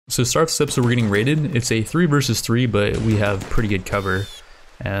So to start this episode, we're getting raided. It's a 3 versus 3, but we have pretty good cover.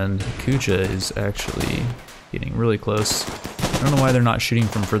 And Kuja is actually getting really close. I don't know why they're not shooting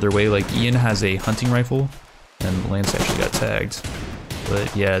from further away. Like Ian has a hunting rifle and Lance actually got tagged.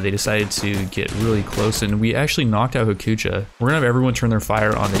 But yeah, they decided to get really close and we actually knocked out Hakucha. We're gonna have everyone turn their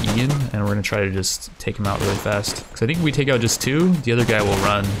fire on the Ian and we're gonna try to just take him out really fast. Because I think if we take out just 2, the other guy will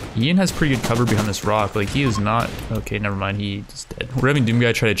run. Ian has pretty good cover behind this rock. Like he is not, okay, never mind, he is dead. We're having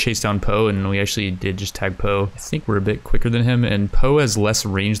Doomguy try to chase down Poe and we actually did just tag Poe. I think we're a bit quicker than him and Poe has less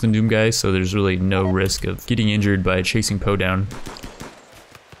range than Doomguy, so there's really no risk of getting injured by chasing Poe down.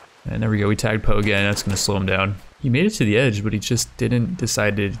 And there we go, we tagged Poe again, that's gonna slow him down. He made it to the edge, but he just didn't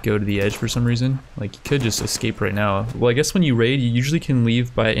decide to go to the edge for some reason. Like, he could just escape right now. Well, I guess when you raid, you usually can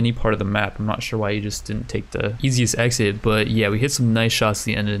leave by any part of the map. I'm not sure why he just didn't take the easiest exit, but yeah, we hit some nice shots at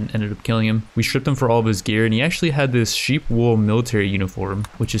the end and ended up killing him. We stripped him for all of his gear, and he actually had this sheep wool military uniform,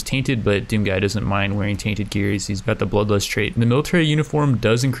 which is tainted, but Doomguy doesn't mind wearing tainted gear. He's got the bloodlust trait. And the military uniform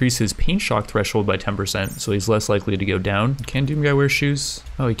does increase his paint shock threshold by 10%, so he's less likely to go down. Can Doomguy wear shoes?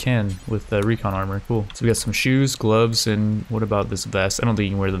 Oh, he can, with the recon armor. Cool. So we got some shoes, gloves, and what about this vest? I don't think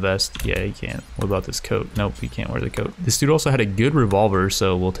you can wear the vest. Yeah, you can't. What about this coat? Nope, you can't wear the coat. This dude also had a good revolver,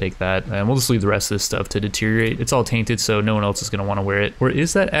 so we'll take that. And we'll just leave the rest of this stuff to deteriorate. It's all tainted, so no one else is going to want to wear it. Or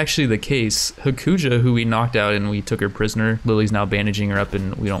is that actually the case? Hakuja, who we knocked out and we took her prisoner, Lily's now bandaging her up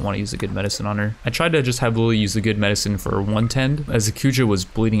and we don't want to use the good medicine on her. I tried to just have Lily use the good medicine for 110, as Hakuja was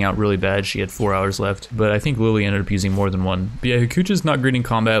bleeding out really bad. She had 4 hours left, but I think Lily ended up using more than one. But yeah, Hakuja's not great in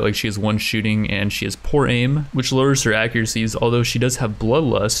combat. Like, she has 1 shooting and she has poor aim, which lowers her accuracies, although she does have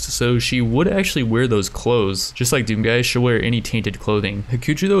bloodlust, so she would actually wear those clothes. Just like Doomguy, she'll wear any tainted clothing.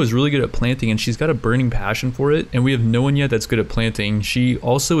 Hakuja though is really good at planting and she's got a burning passion for it, and we have no one yet that's good at planting. She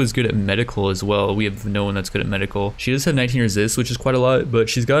also is good at medical as well. We have no one that's good at medical. She does have 19 resist, which is quite a lot, but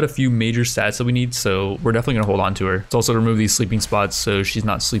she's got a few major stats that we need, so we're definitely gonna hold on to her. It's also to remove these sleeping spots so she's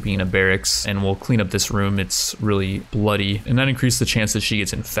not sleeping in a barracks, and we'll clean up this room. It's really bloody, and that increases the chance that she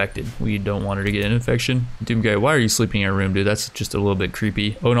gets infected. We don't want her to get an infection. Doomguy, why are you sleeping in our room, dude? That's just a little bit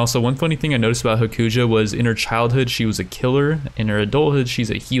creepy. Oh, and also one funny thing I noticed about Hakuja was in her childhood she was a killer, in her adulthood she's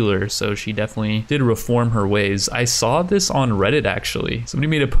a healer, so she definitely did reform her ways. I saw this on Reddit actually. Somebody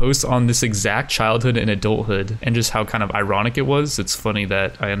made a post on this exact childhood and adulthood and just how kind of ironic it was. It's funny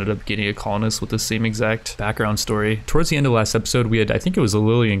that I ended up getting a colonist with the same exact background story. Towards the end of last episode we had, I think it was a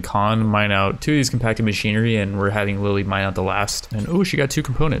Lily and Khan, mine out 2 of these compacted machinery, and we're having Lily mine out the last. And oh, she got 2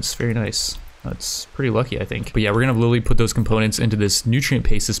 components. Very nice. That's pretty lucky, I think. But yeah, we're gonna have Lily put those components into this nutrient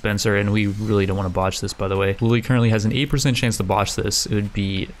paste dispenser, and we really don't want to botch this, by the way. Lily currently has an 8% chance to botch this. It would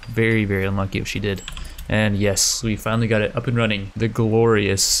be very, very unlucky if she did. And yes, we finally got it up and running. The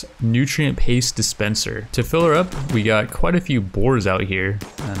glorious nutrient paste dispenser. To fill her up, we got quite a few boars out here,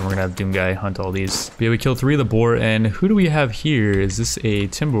 and we're gonna have Doomguy hunt all these. But yeah, we killed 3 of the boar, and who do we have here? Is this a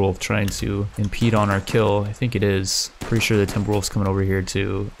Timberwolf trying to impede on our kill? I think it is. Pretty sure the Timberwolf's coming over here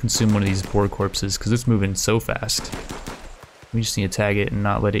to consume one of these boar corpses because it's moving so fast. We just need to tag it and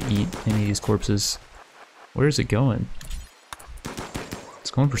not let it eat any of these corpses. Where is it going? It's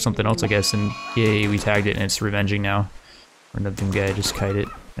going for something else, I guess, and yay, we tagged it and it's revenging now. We're gonna have Doomguy just kite it.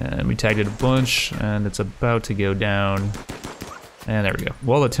 And we tagged it a bunch, and it's about to go down. And there we go.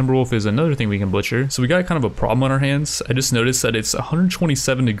 Well, the Timberwolf is another thing we can butcher. So we got kind of a problem on our hands. I just noticed that it's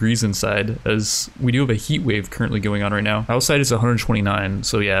 127 degrees inside, as we do have a heat wave currently going on right now. Outside it's 129,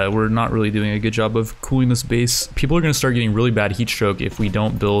 so yeah, we're not really doing a good job of cooling this base. People are going to start getting really bad heat stroke if we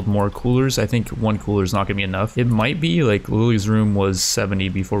don't build more coolers. I think 1 cooler is not going to be enough. It might be, like Lily's room was 70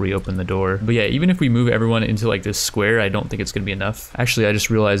 before we opened the door. But yeah, even if we move everyone into like this square, I don't think it's going to be enough. Actually, I just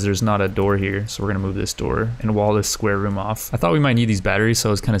realized there's not a door here, so we're going to move this door and wall this square room off. I thought we might need these batteries, so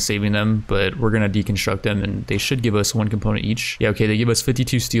I was kind of saving them, but we're gonna deconstruct them and they should give us 1 component each. Yeah, okay, they give us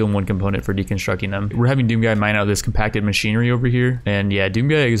 52 steel and 1 component for deconstructing them. We're having Doomguy mine out this compacted machinery over here, and yeah,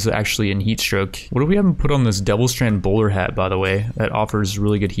 Doomguy is actually in heat stroke. What do we have him put on this Devil Strand bowler hat, by the way? That offers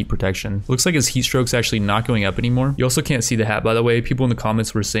really good heat protection. Looks like his heat stroke's actually not going up anymore. You also can't see the hat, by the way. People in the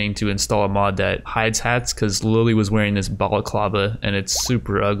comments were saying to install a mod that hides hats because Lily was wearing this balaclava and it's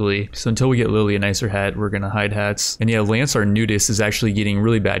super ugly. So until we get Lily a nicer hat, we're gonna hide hats. And yeah, Lance, our nudist, is actually getting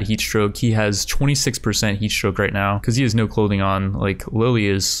really bad heat stroke. He has 26% heat stroke right now because he has no clothing on. Like, Lily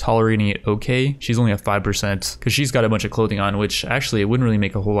is tolerating it okay. She's only at 5% because she's got a bunch of clothing on, which actually it wouldn't really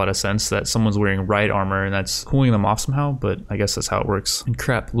make a whole lot of sense that someone's wearing riot armor and that's cooling them off somehow, but I guess that's how it works. And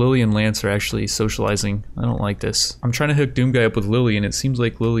crap, Lily and Lance are actually socializing. I don't like this. I'm trying to hook Doomguy up with Lily and it seems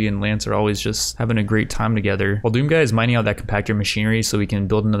like Lily and Lance are always just having a great time together. While Doomguy is mining out that compactor machinery so we can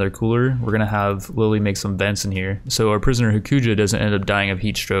build another cooler, we're gonna have Lily make some vents in here. So our prisoner Hakuja Hakuja doesn't end up dying of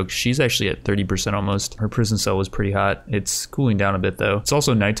heat stroke. She's actually at 30% almost. Her prison cell was pretty hot. It's cooling down a bit though. It's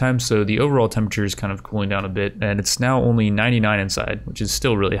also nighttime, so the overall temperature is kind of cooling down a bit, and it's now only 99 inside, which is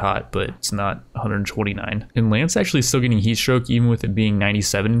still really hot, but it's not 129. And Lance actually still getting heat stroke even with it being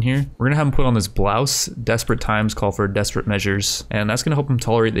 97 in here. We're gonna have him put on this blouse. Desperate times call for desperate measures, and that's gonna help him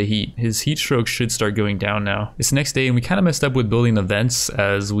tolerate the heat. His heat stroke should start going down now. It's the next day, and we kind of messed up with building the vents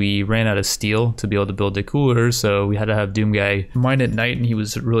as we ran out of steel to be able to build the cooler, so we had to have Doomguy mine at night, and he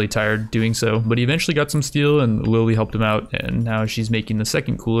was really tired doing so. But he eventually got some steel, and Lily helped him out, and now she's making the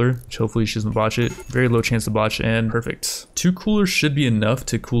second cooler, which hopefully she doesn't botch it. Very low chance to botch, and perfect. 2 coolers should be enough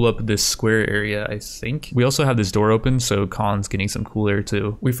to cool up this square area, I think. We also have this door open, so Khan's getting some cool air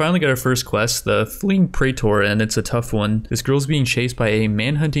too. We finally got our first quest, the Fleeing Praetor, and it's a tough one. This girl's being chased by a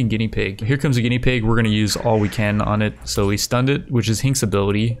manhunting guinea pig. Here comes a guinea pig. We're gonna use all we can on it. So we stunned it, which is Hink's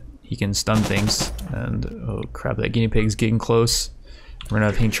ability. He can stun things, and oh crap, that guinea pig's getting close. We're gonna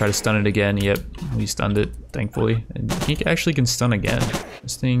have Hink try to stun it again. Yep, we stunned it, thankfully. And Hink actually can stun again.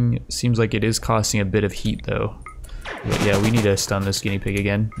 This thing seems like it is costing a bit of heat though. But yeah, we need to stun this guinea pig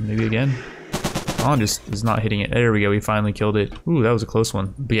again. Maybe again. Khan just is not hitting it. There we go, we finally killed it. Ooh, that was a close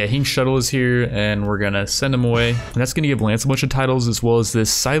one. But yeah, Hink's shuttle is here, and we're gonna send him away. And that's gonna give Lance a bunch of titles, as well as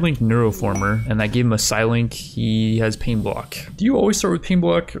this Psylink Neuroformer, and that gave him a Psylink. He has Pain Block. Do you always start with Pain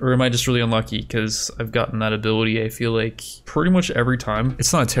Block, or am I just really unlucky? Because I've gotten that ability, I feel like, pretty much every time.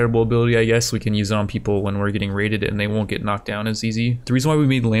 It's not a terrible ability, I guess. We can use it on people when we're getting raided, and they won't get knocked down as easy. The reason why we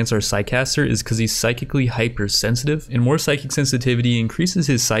made Lance our Psycaster is because he's psychically hypersensitive, and more psychic sensitivity increases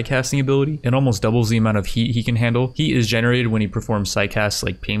his Psycasting ability, and almost doubles the amount of heat he can handle. Heat is generated when he performs Psycasts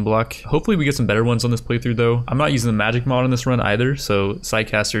like Pain Block. Hopefully we get some better ones on this playthrough though. I'm not using the magic mod on this run either, so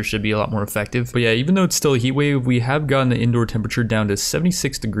Psycaster should be a lot more effective. But yeah, even though it's still a heat wave, we have gotten the indoor temperature down to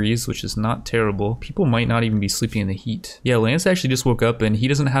 76 degrees, which is not terrible. People might not even be sleeping in the heat. Yeah, Lance actually just woke up, and he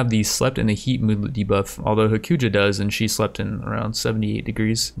doesn't have the slept in the heat mood debuff, although Hakuja does, and she slept in around 78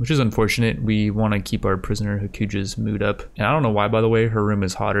 degrees, which is unfortunate. We want to keep our prisoner Hakuja's mood up. And I don't know why, by the way, her room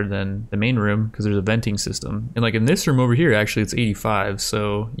is hotter than the main room, because there's a venting system. And like in this room over here, actually it's 85.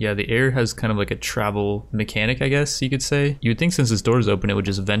 So yeah, the air has kind of like a travel mechanic, I guess you could say. You would think since this door is open, it would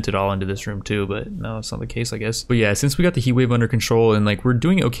just vent it all into this room too, but no, it's not the case, I guess. But yeah, since we got the heat wave under control, and like we're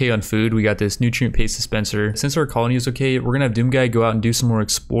doing okay on food, we got this nutrient paste dispenser. Since our colony is okay, we're gonna have Doomguy go out and do some more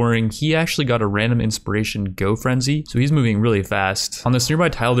exploring. He actually got a random inspiration go frenzy, so he's moving really fast. On this nearby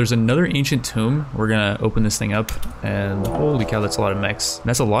tile, there's another ancient tomb. We're gonna open this thing up, and holy cow, that's a lot of mechs. And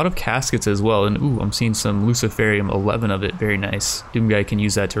that's a lot of caskets as well. And ooh, I'm seeing some Luciferium, 11 of it. Very nice. Doomguy can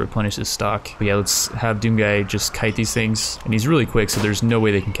use that to replenish his stock. But yeah, let's have Doomguy just kite these things. And he's really quick, so there's no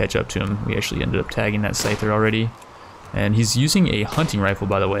way they can catch up to him. We actually ended up tagging that Scyther already. And he's using a hunting rifle,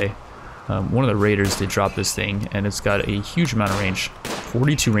 by the way. One of the raiders did drop this thing, and it's got a huge amount of range.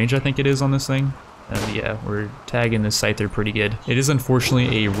 42 range, I think it is on this thing. And yeah, we're tagging this Scyther pretty good. It is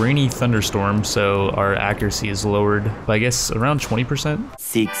unfortunately a rainy thunderstorm, so our accuracy is lowered by, I guess, around 20%.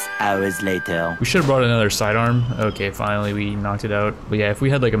 6 hours later. We should have brought another sidearm. Okay, finally we knocked it out. But yeah, if we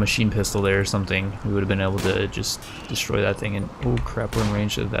had like a machine pistol there or something, we would have been able to just destroy that thing. And oh crap, we're in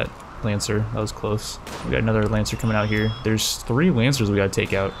range of that Lancer. That was close. We got another Lancer coming out here. There's 3 Lancers we gotta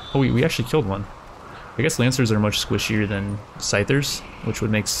take out. Oh, we actually killed one. I guess Lancers are much squishier than Scythers, which would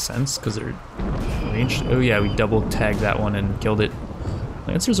make sense because they're ranged. Oh yeah, we double tagged that one and killed it.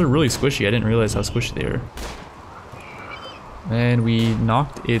 Lancers are really squishy. I didn't realize how squishy they were. And we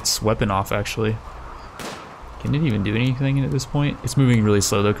knocked its weapon off, actually. Can it even do anything at this point? It's moving really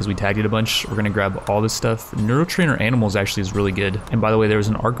slow though because we tagged it a bunch. We're gonna grab all this stuff. Neurotrainer Animals actually is really good. And by the way, there's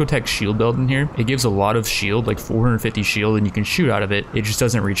an Archotech shield belt in here. It gives a lot of shield, like 450 shield, and you can shoot out of it. It just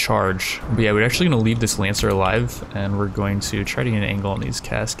doesn't recharge. But yeah, we're actually gonna leave this Lancer alive, and we're going to try to get an angle on these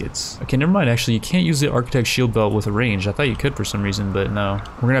caskets. Okay, never mind. Actually, you can't use the Archotech shield belt with a range. I thought you could for some reason, but no.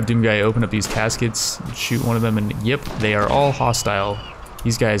 We're gonna have Doomguy open up these caskets, shoot one of them, and yep, they are all hostile.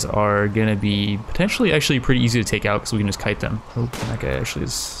 These guys are gonna be potentially actually pretty easy to take out because we can just kite them. Oh, that guy actually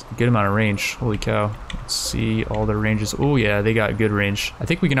is a good amount of range. Holy cow. Let's see all their ranges. Oh yeah, they got good range. I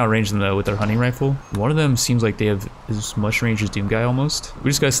think we can outrange them though with our hunting rifle. One of them seems like they have as much range as Doomguy almost.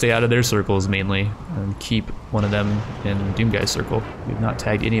 We just gotta stay out of their circles mainly and keep one of them in Doomguy's circle. We've not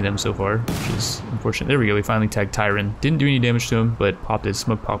tagged any of them so far, which is unfortunate. There we go, we finally tagged Tyron. Didn't do any damage to him, but popped his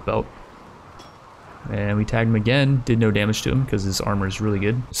smoke pop belt. And we tagged him again, did no damage to him because his armor is really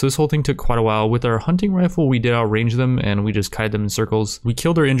good. So this whole thing took quite a while. With our hunting rifle, we did outrange them and we just kited them in circles. We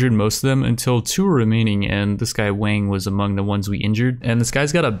killed or injured most of them until 2 were remaining, and this guy Wang was among the ones we injured. And this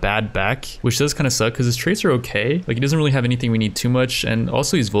guy's got a bad back, which does kind of suck because his traits are okay. Like, he doesn't really have anything we need too much, and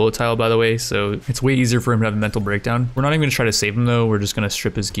also he's volatile, by the way, so it's way easier for him to have a mental breakdown. We're not even gonna try to save him though, we're just gonna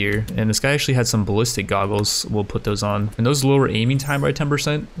strip his gear. And this guy actually had some ballistic goggles, we'll put those on. And those lower aiming time by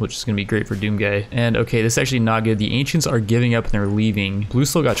 10%, which is gonna be great for Doomguy. And okay, this is actually not good. The Ancients are giving up and they're leaving. Blue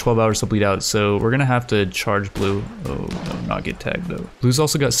still got 12 hours to bleed out, so we're gonna have to charge Blue. Oh no, not get tagged though. Blue's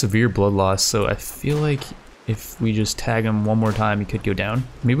also got severe blood loss, so I feel like if we just tag him one more time, he could go down.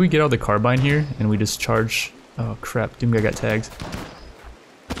 Maybe we get out the carbine here and we just charge. Oh crap, Doomguy got tagged.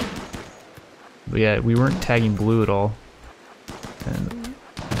 But yeah, we weren't tagging Blue at all. And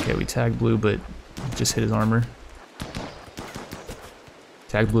okay, we tagged Blue, but just hit his armor.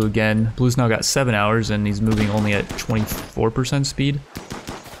 Tag Blue again. Blue's now got 7 hours and he's moving only at 24% speed.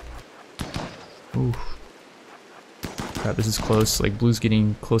 Oof. Crap, this is close. Like, Blue's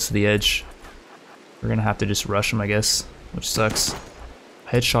getting close to the edge. We're gonna have to just rush him, I guess, which sucks.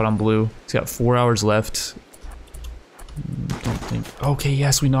 Headshot on Blue. He's got 4 hours left. Don't think. Okay,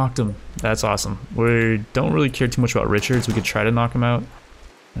 yes, we knocked him. That's awesome. We don't really care too much about Richards. We could try to knock him out.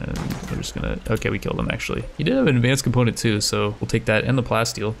 And we're just gonna, okay, we killed him actually. He did have an advanced component too, so we'll take that and the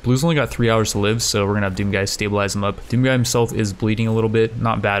plasteel. Blue's only got 3 hours to live, so we're gonna have Doomguy stabilize him up. Doomguy himself is bleeding a little bit,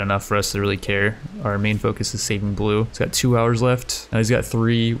 not bad enough for us to really care. Our main focus is saving Blue. He's got 2 hours left. Now he's got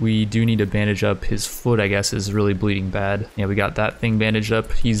 3. We do need to bandage up. His foot, I guess, is really bleeding bad. Yeah, we got that thing bandaged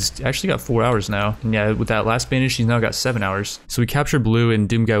up. He's actually got 4 hours now. And yeah, with that last bandage, he's now got 7 hours. So we captured Blue and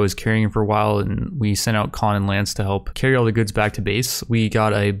Doomguy was carrying him for a while, and we sent out Con and Lance to help carry all the goods back to base. We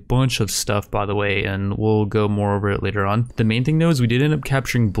got a bunch of stuff, by the way, and we'll go more over it later on. The main thing though is we did end up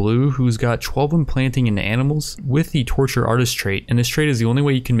capturing Blue, who's got 12 implanting into animals with the torture artist trait, and this trait is the only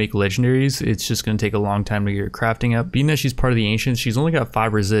way you can make legendaries. It's just going to take a long time to get her crafting up. Being that she's part of the Ancients, she's only got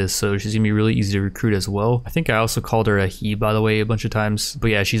 5 resist, so she's gonna be really easy to recruit as well. I think I also called her a he, by the way, a bunch of times,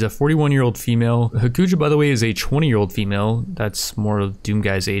 but yeah, she's a 41-year-old female. Hakuja, by the way, is a 20-year-old female. That's more of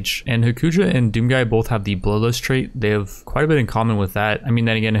Doomguy's age, and Hakuja and Doomguy both have the bloodlust trait. They have quite a bit in common with that. I mean,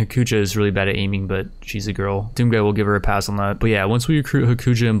 then again, Hakuja is really bad at aiming, but she's a girl. Doomguy will give her a pass on that. But yeah, once we recruit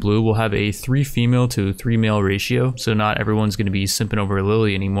Hakuja and Blue, we'll have a 3 female to 3 male ratio, so not everyone's going to be simping over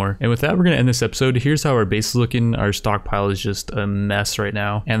Lily anymore. And with that, we're going to end this episode. Here's how our base is looking. Our stockpile is just a mess right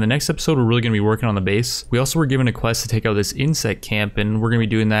now, and the next episode we're really going to be working on the base. We also were given a quest to take out this insect camp, and we're going to be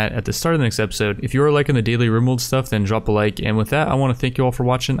doing that at the start of the next episode. If you are liking the daily RimWorld stuff, then drop a like, and with that, I want to thank you all for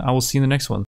watching. I will see you in the next one.